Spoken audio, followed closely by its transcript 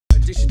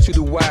Addiction to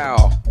the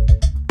wild.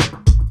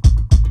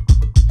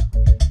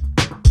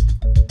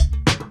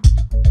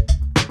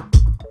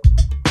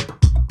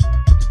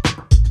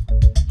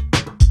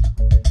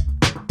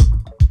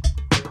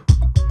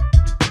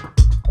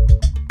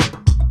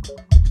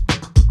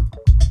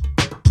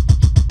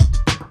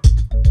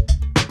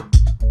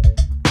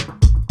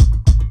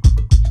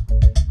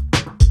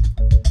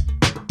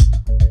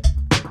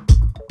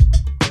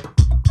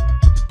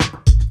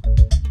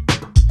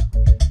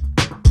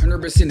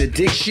 100%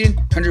 addiction,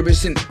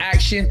 100%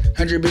 action,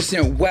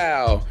 100%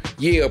 wow.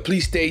 Yeah,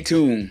 please stay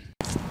tuned.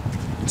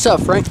 What's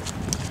up, Frank?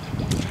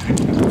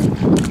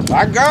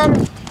 I got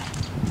him.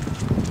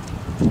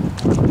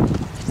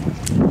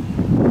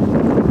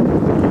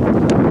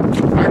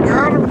 I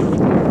got him.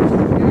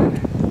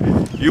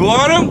 You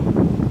want him?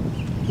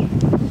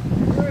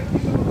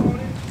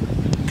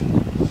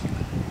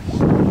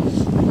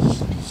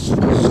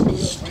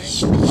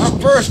 My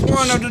first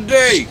one of the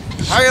day.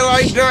 How you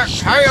like that?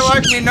 How you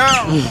like me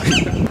now?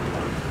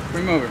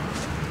 Bring him over.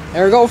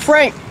 There we go,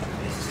 Frank.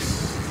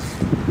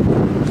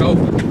 Go.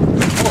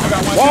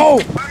 Whoa!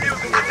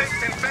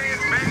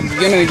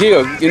 Get in the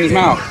gill. Get in his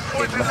mouth.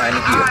 Get behind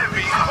the gill.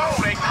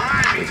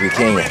 If you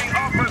can.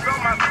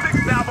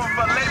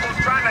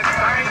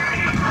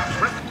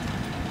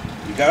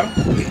 You got him?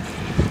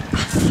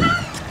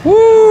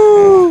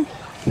 Woo!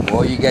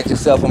 Boy, you got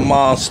yourself a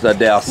monster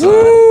there, son.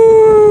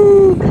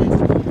 Woo!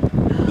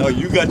 Oh,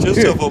 you got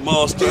yourself a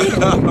monster.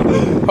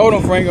 Hold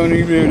on, Frank. On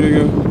the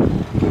nigga.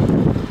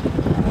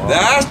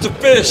 That's the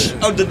fish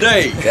of the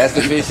day. That's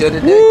the fish of the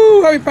day.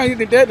 Woo! How many pounds you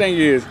think that thing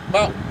is?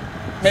 About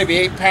maybe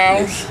 8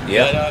 pounds.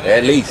 Yeah,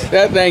 at least.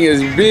 That thing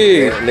is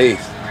big. At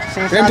least.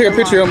 Let me take a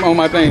picture of him on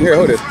my thing. Here,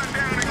 hold it.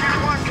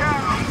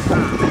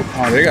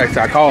 Oh, they gotta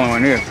start calling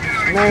on this.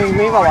 Man,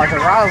 me about like a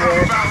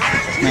rival.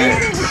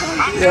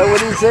 Yeah, what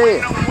he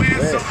said.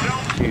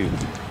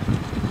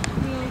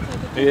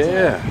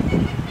 Yeah.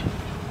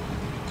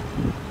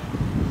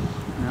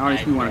 Now, all these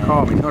people want to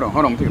call me. Hold on,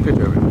 I'm gonna take a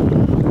picture of it.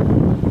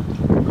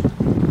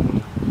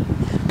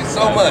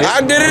 So much.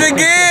 I did it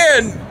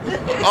again.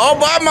 All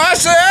by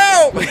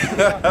myself.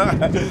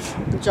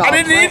 Job, I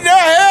didn't need no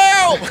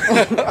help.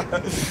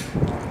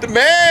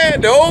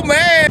 The old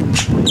man.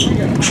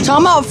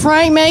 Come on,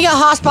 Frank. Man, you got a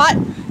hot spot.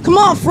 Come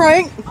on,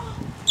 Frank.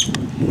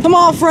 Come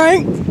on,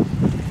 Frank.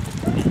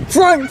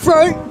 Frank.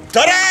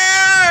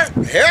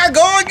 Ta-da! Here I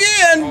go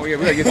again. Oh, yeah,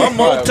 we gotta get One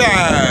more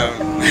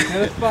time.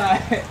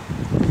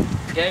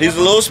 He's a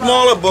little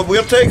smaller, but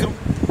we'll take him.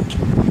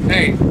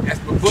 Hey, that's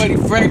my buddy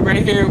Frank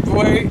right here,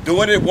 boy.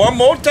 Doing it one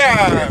more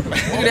time. Look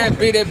at that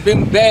big that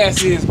big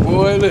bass is,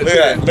 boy. Look Look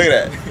at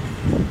that.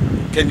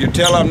 Can you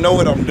tell I know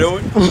what I'm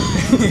doing?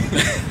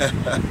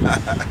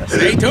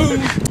 Stay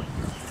tuned.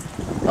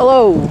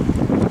 Hello.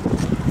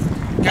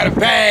 Got a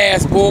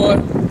bass,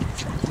 boy.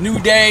 New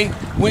day,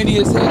 windy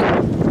as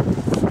hell.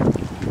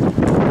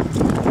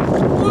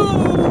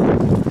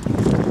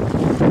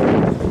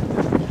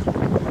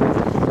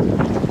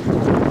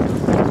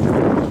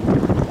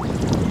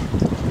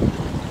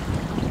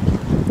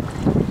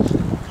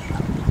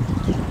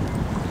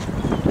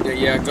 There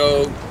you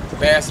go,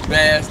 bass,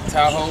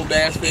 Tahoe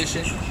bass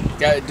fishing.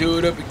 Got to do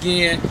it up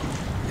again.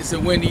 It's a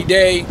windy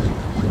day.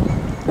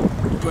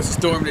 Plus a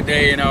storm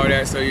today and all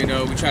that, so you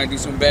know we trying to do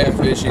some bass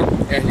fishing.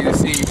 As you can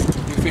see,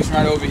 we're fishing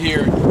right over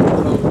here.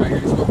 Right here,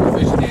 that's what we're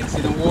fishing in.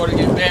 See the water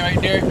getting bad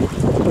right there?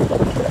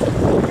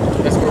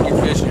 That's where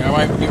we're fishing. All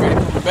right, we get ready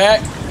to come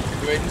back.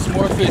 Get ready to do some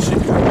more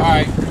fishing. All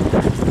right.